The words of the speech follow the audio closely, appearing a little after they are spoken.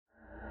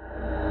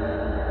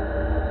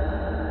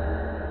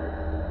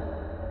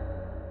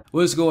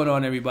What's going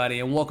on,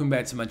 everybody, and welcome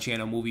back to my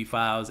channel, Movie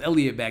Files.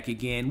 Elliot back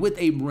again with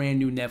a brand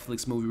new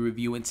Netflix movie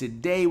review, and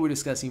today we're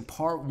discussing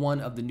part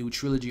 1 of the new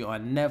trilogy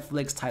on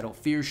Netflix titled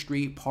Fear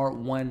Street Part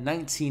 1,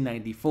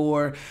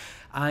 1994.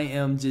 I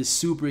am just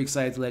super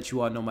excited to let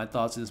you all know my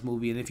thoughts on this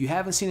movie, and if you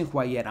haven't seen it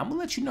quite yet, I'm going to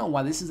let you know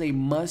why this is a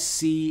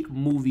must-see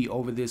movie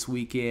over this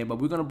weekend, but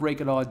we're going to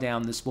break it all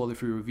down in the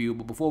spoiler-free review.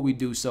 But before we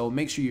do so,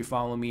 make sure you're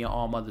following me on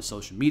all my other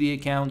social media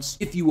accounts.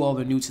 If you all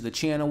are new to the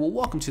channel, well,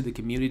 welcome to the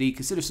community.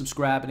 Consider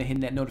subscribing and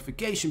hitting that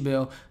notification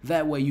bell.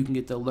 That way you can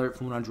get the alert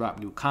from when I drop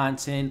new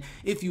content.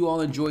 If you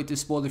all enjoyed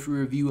this spoiler-free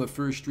review of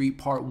Fear Street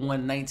Part 1,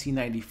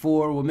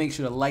 1994, well, make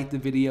sure to like the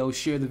video,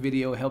 share the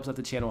video. It helps out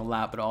the channel a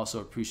lot, but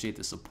also appreciate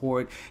the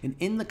support. And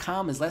in the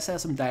comments, let's have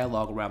some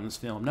dialogue around this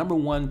film. Number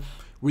one,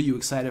 were you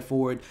excited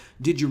for it?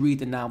 Did you read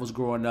the novels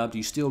growing up? Do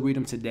you still read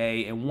them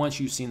today? And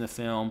once you've seen the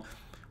film,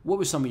 what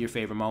were some of your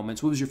favorite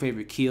moments? What was your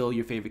favorite kill,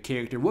 your favorite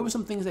character? What were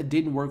some things that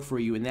didn't work for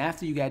you? And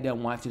after you got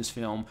done watching this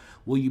film,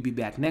 will you be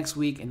back next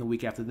week and the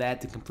week after that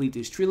to complete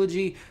this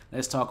trilogy?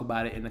 Let's talk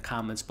about it in the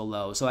comments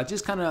below. So I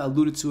just kind of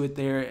alluded to it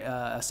there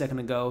a second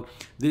ago.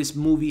 This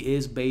movie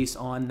is based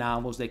on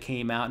novels that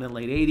came out in the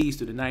late 80s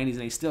through the 90s,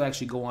 and they still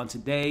actually go on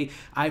today.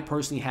 I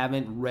personally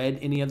haven't read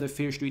any other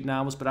Fear Street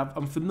novels, but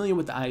I'm familiar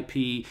with the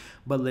IP.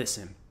 But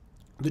listen,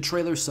 the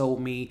trailer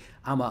sold me.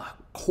 I'm a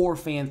core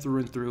fan through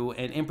and through,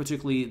 and in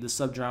particularly the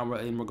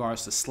subgenre in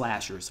regards to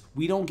slashers.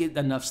 We don't get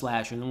enough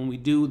slashers, and when we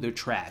do, they're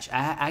trash.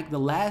 The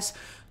last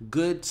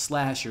good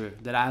slasher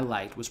that I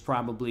liked was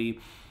probably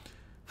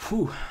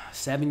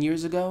 7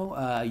 years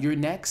ago. You're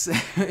Next.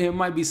 It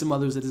might be some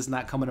others that is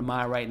not coming to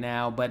mind right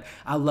now, but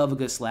I love a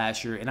good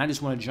slasher, and I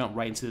just want to jump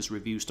right into this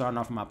review, starting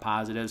off with my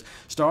positives,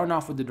 starting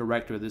off with the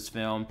director of this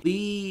film.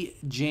 Leigh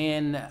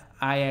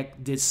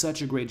Janiak did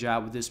such a great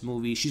job with this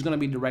movie. She's going to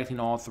be directing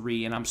all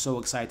three, and I'm so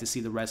excited to see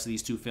the rest of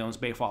these two films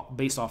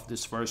based off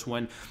this first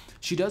one.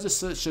 She does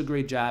such a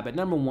great job at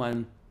number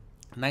one,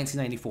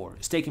 1994.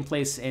 It's taking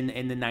place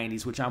in the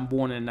 90s, which I'm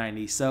born in the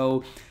 90s.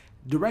 So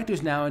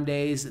directors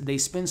nowadays, they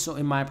spend so,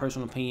 in my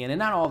personal opinion, and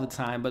not all the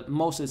time, but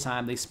most of the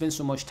time, they spend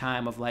so much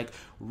time of like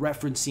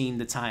referencing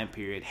the time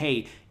period.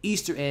 Hey,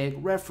 Easter egg,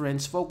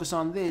 reference, focus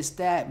on this,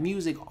 that,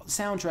 music,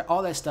 soundtrack,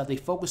 all that stuff. They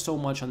focus so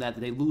much on that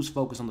they lose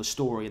focus on the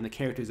story and the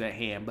characters at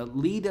hand. But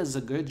Leigh does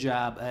a good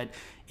job at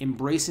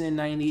embracing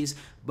the 90s,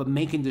 but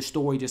making the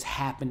story just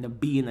happen to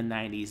be in the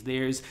 90s.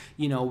 There's,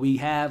 you know, we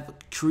have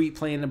Creep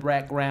playing in the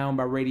background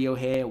by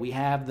Radiohead. We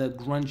have the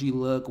grungy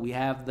look. We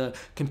have the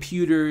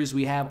computers.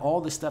 We have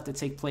all the stuff that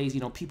take place,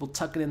 you know, people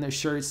tucking in their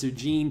shirts, their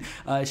jean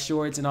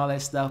shorts and all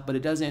that stuff, but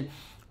it doesn't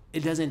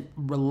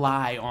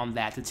rely on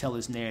that to tell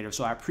its narrative.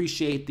 So I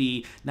appreciate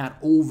the not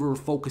over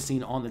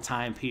focusing on the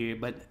time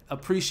period, but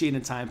appreciating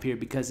the time period,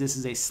 because this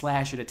is a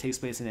slasher that takes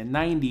place in the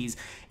 90s,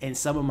 and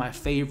some of my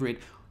favorite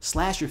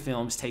slasher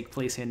films take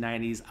place in the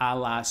 90s, a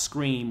la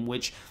Scream,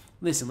 which,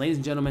 listen, ladies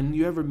and gentlemen,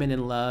 you ever been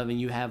in love and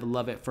you have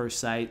love at first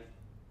sight?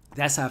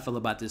 That's how I feel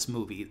about this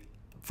movie.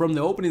 From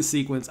the opening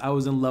sequence, I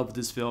was in love with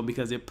this film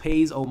because it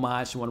pays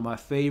homage to one of my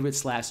favorite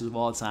slashers of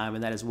all time,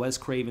 and that is Wes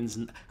Craven's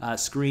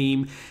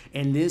Scream.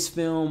 And this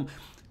film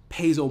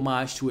pays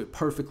homage to it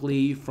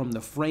perfectly, from the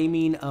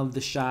framing of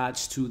the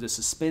shots to the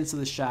suspense of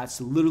the shots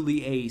to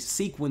literally a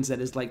sequence that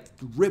is like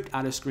ripped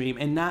out of Scream,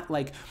 and not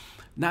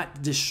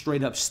just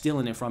straight up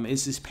stealing it from it.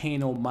 It's just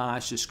paying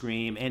homage to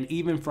Scream, and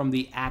even from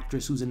the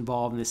actress who's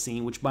involved in the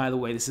scene, which, by the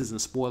way, this isn't a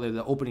spoiler,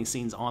 the opening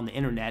scene's on the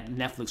internet,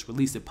 Netflix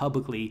released it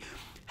publicly.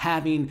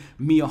 Having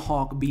Mia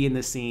Hawke be in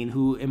the scene,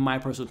 who, in my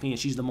personal opinion,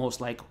 she's the most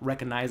like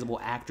recognizable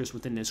actress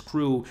within this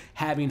crew,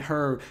 having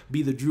her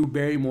be the Drew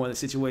Barrymore in the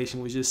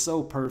situation was just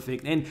so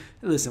perfect. And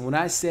listen, when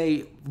I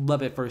say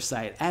love at first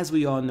sight, as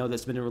we all know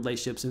that's been in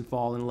relationships and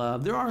fall in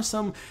love, there are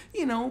some,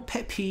 you know,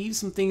 pet peeves,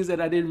 some things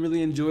that I didn't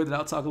really enjoy that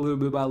I'll talk a little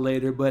bit about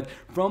later. But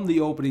from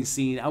the opening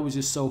scene, I was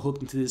just so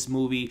hooked into this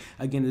movie.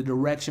 Again, the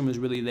direction was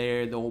really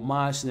there, the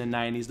homage to the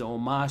 90s, the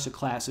homage to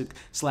classic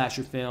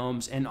slasher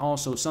films, and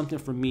also something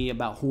for me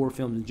about horror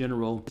films in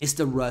general. It's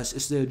the rush,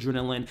 it's the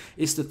adrenaline,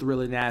 it's the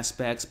thrilling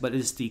aspects, but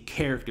it's the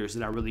characters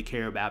that I really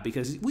care about,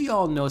 because we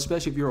all know,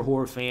 especially if you're a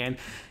horror fan,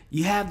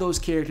 you have those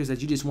characters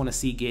that you just want to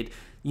see get,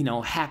 you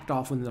know, hacked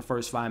off within the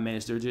first 5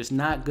 minutes. They're just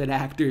not good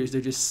actors.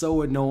 They're just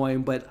so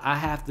annoying. But I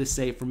have to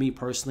say, for me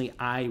personally,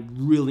 I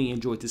really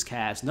enjoyed this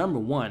cast. Number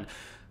one,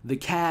 the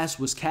cast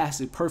was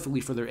casted perfectly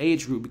for their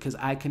age group, because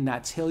I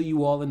cannot tell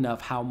you all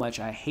enough how much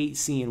I hate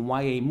seeing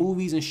YA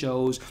movies and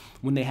shows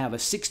when they have a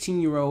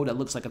 16-year-old that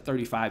looks like a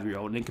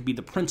 35-year-old, and it could be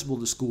the principal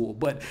of the school.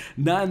 But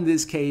not in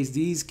this case.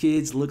 These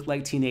kids look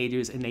like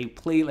teenagers, and they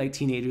play like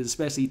teenagers,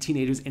 especially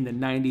teenagers in the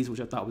 90s, which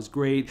I thought was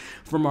great.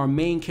 From our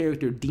main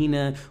character,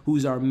 Dina,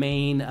 who's our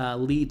main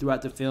lead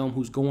throughout the film,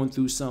 who's going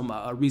through some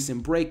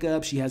recent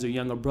breakup. She has her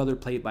younger brother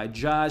played by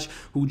Josh,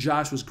 who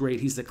Josh was great.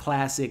 He's the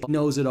classic,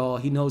 knows it all.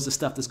 He knows the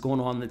stuff that's going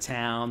on the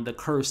town, the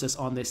curse that's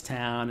on this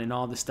town, and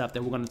all the stuff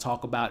that we're going to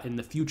talk about in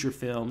the future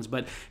films.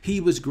 But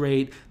he was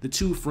great. The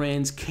two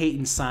friends, Kate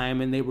and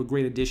Simon, they were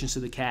great additions to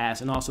the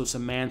cast, and also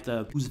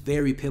Samantha, who's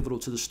very pivotal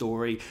to the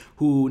story,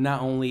 who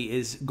not only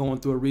is going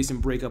through a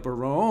recent breakup of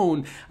her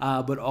own,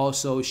 but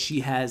also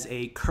she has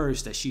a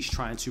curse that she's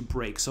trying to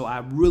break. So I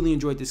really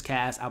enjoyed this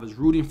cast. I was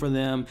rooting for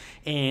them,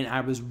 and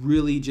I was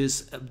really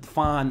just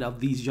fond of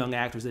these young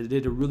actors that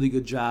did a really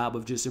good job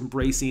of just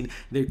embracing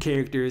their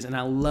characters. And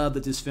I love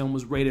that this film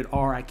was rated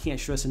R. I can't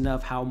stress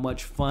enough how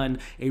much fun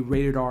a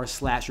rated R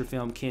slasher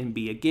film can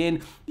be.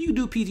 Again, you can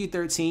do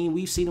PG-13.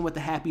 We've seen it with the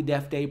Happy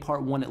Death Day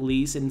Part 1 at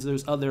least, and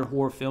there's other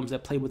horror films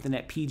that play within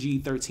that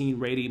PG-13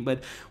 rating.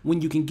 But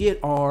when you can get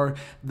R,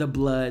 the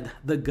blood,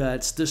 the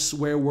guts, the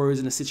swear words,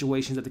 and the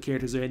situations that the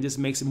characters are in, just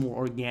makes it more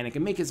organic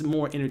and makes it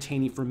more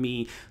entertaining for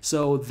me.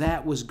 So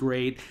that was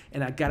great.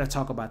 And I gotta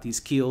talk about these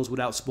kills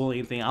without spoiling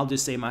anything. I'll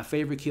just say my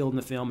favorite kill in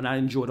the film, and I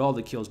enjoyed all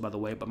the kills by the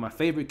way, but my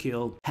favorite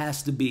kill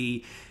has to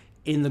be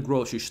in the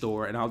grocery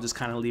store, and I'll just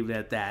kind of leave it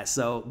at that.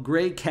 So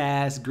great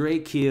cast,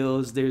 great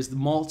kills. There's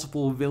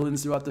multiple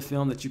villains throughout the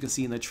film that you can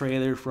see in the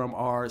trailer, from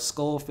our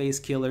skull face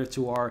killer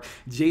to our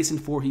Jason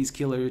Voorhees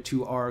killer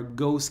to our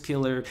ghost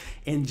killer,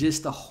 and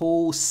just the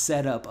whole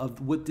setup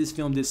of what this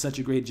film did such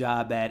a great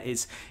job at.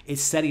 It's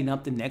setting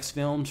up the next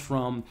films,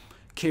 from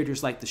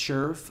characters like the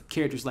sheriff,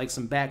 characters like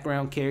some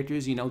background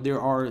characters. You know, there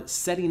are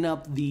setting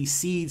up the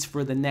seeds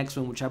for the next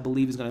one, which I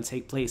believe is going to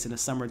take place in a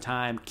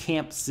summertime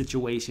camp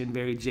situation,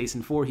 very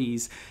Jason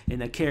Voorhees,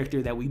 and a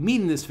character that we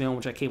meet in this film,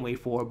 which I can't wait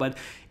for. But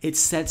it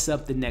sets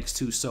up the next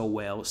two so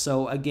well.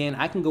 So again,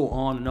 I can go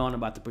on and on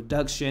about the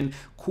production,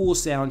 cool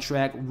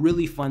soundtrack,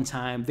 really fun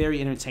time, very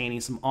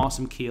entertaining, some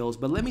awesome kills.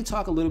 But let me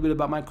talk a little bit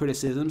about my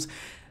criticisms.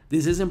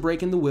 This isn't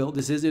breaking the wheel.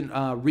 This isn't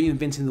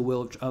reinventing the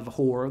wheel of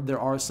horror. There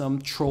are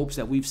some tropes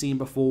that we've seen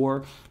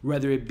before,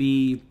 whether it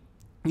be,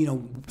 you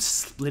know,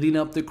 splitting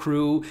up the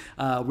crew,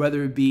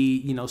 whether it be,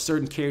 you know,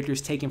 certain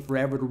characters taking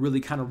forever to really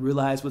kind of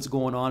realize what's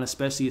going on,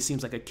 especially it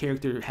seems like a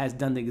character has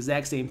done the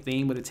exact same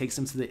thing, but it takes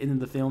them to the end of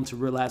the film to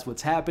realize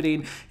what's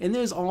happening. And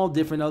there's all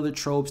different other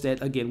tropes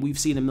that, again, we've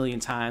seen a million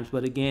times.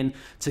 But again,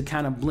 to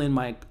kind of blend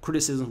my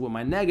criticisms with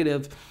my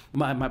negative,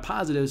 my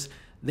positives,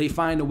 they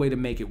find a way to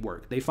make it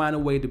work. They find a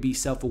way to be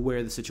self-aware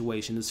of the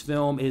situation. This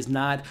film is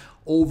not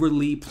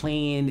overly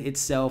playing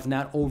itself,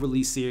 not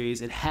overly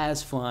serious. It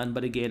has fun,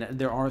 but again,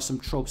 there are some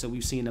tropes that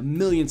we've seen a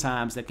million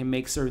times that can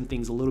make certain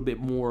things a little bit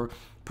more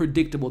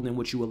predictable than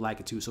what you would like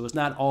it to. So it's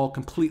not all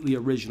completely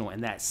original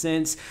in that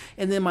sense.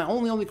 And then my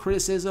only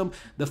criticism,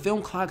 the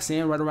film clocks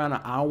in right around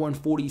 1 hour and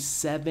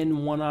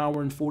 47, 1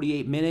 hour and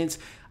 48 minutes.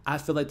 I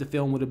feel like the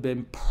film would have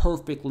been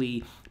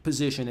perfectly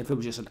positioned if it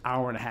was just an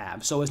hour and a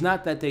half. So it's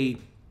not that they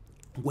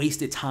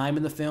wasted time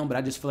in the film, but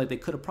I just feel like they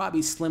could have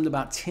probably slimmed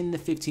about 10 to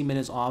 15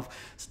 minutes off.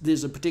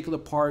 There's a particular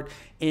part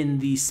in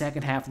the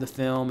second half of the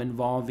film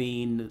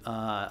involving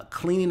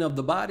cleaning of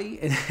the body,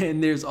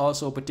 and there's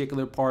also a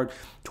particular part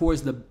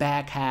towards the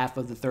back half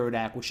of the third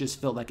act, which just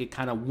felt like it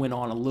kind of went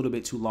on a little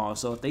bit too long.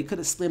 So if they could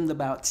have slimmed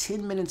about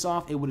 10 minutes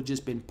off, it would have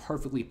just been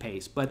perfectly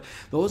paced. But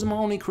those are my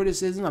only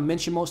criticisms. I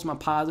mentioned most of my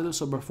positives,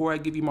 so before I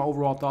give you my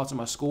overall thoughts on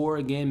my score,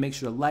 again, make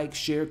sure to like,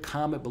 share,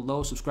 comment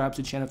below, subscribe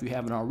to the channel if you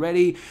haven't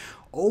already.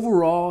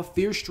 Overall,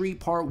 Fear Street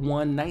Part 1,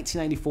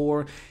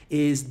 1994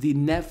 is the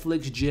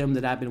Netflix gem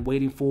that I've been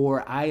waiting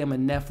for. I am a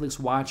Netflix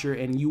watcher,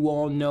 and you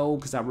all know,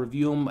 because I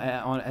review them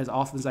as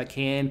often as I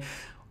can,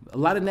 a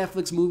lot of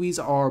Netflix movies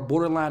are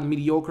borderline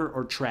mediocre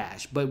or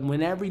trash, but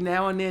when every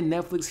now and then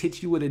Netflix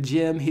hits you with a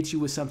gem, hits you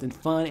with something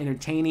fun,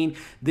 entertaining.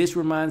 This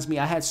reminds me,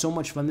 I had so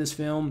much fun this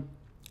film.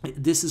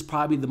 This is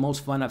probably the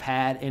most fun I've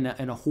had in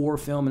a horror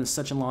film in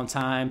such a long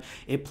time.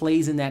 It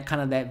plays in that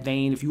kind of that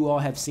vein. If you all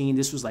have seen,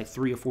 this was like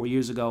 3 or 4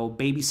 years ago,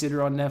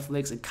 Babysitter on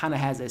Netflix. It kind of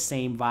has that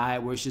same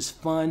vibe where it's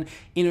just fun,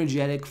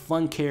 energetic,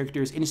 fun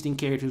characters, interesting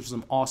characters with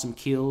some awesome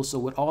kills. So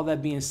with all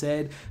that being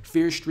said,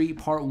 Fear Street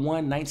Part 1,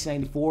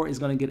 1994 is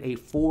going to get a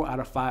 4 out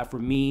of 5 for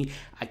me.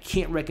 I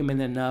can't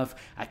recommend it enough.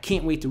 I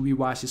can't wait to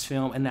rewatch this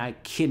film, and I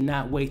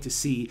cannot wait to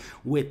see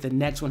what the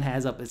next one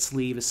has up its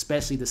sleeve,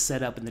 especially the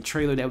setup and the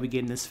trailer that we get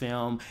in this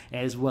film,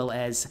 as well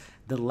as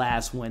the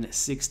last one,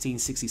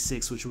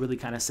 1666, which really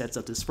kind of sets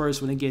up this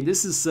first one. Again,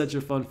 this is such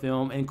a fun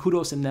film, and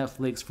kudos to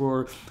Netflix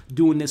for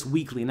doing this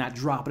weekly, not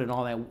dropping it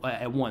all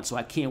at once. So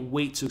I can't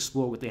wait to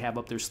explore what they have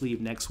up their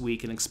sleeve next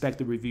week and expect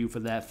a review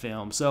for that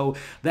film. So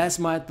that's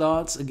my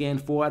thoughts. Again,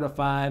 4 out of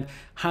 5.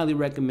 Highly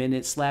recommend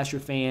it. Slasher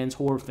fans,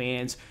 horror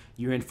fans,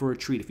 you're in for a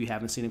treat if you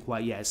haven't seen it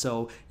quite yet.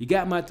 So you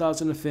got my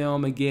thoughts on the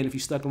film. Again, if you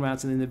stuck around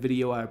to the end of the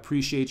video, I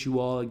appreciate you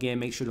all. Again,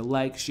 make sure to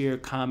like, share,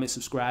 comment,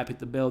 subscribe, hit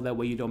the bell. That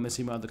way you don't miss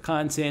any other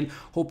content.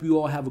 Hope you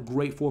all have a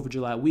great 4th of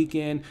July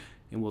weekend,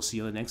 and we'll see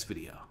you in the next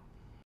video.